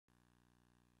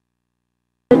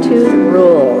Attitude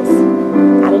rules.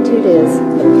 Attitude is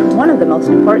one of the most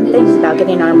important things about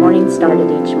getting our morning started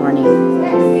each morning.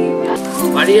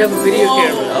 Why do you have a video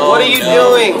camera? Oh, what are you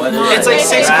doing? It's like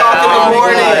 6 o'clock in the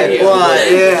morning.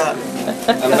 What? Yeah.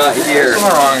 I'm not here.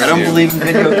 I don't believe in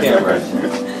video cameras.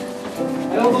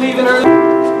 I don't believe in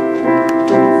early.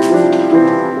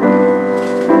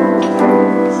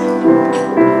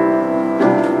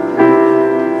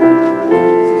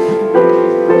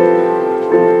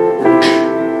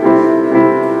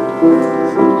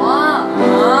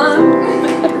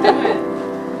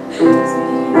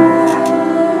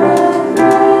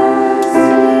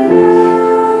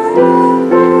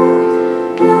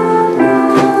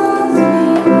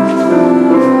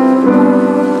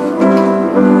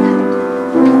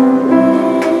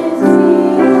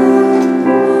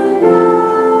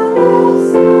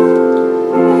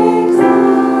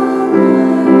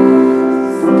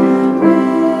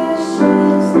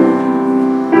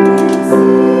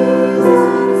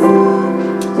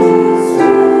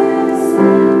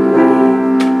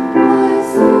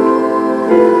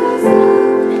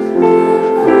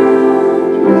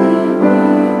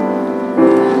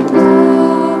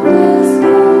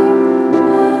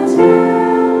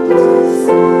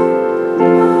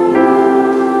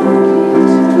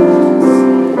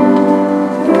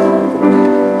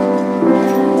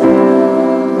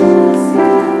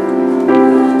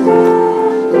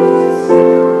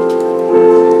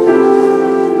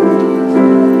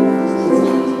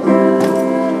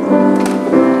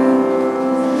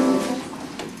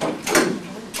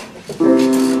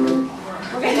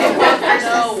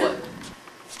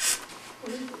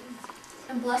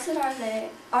 And blessed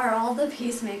are all the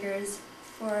peacemakers,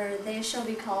 for they shall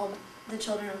be called the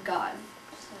children of God.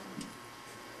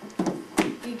 So,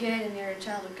 be good and you're a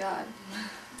child of God.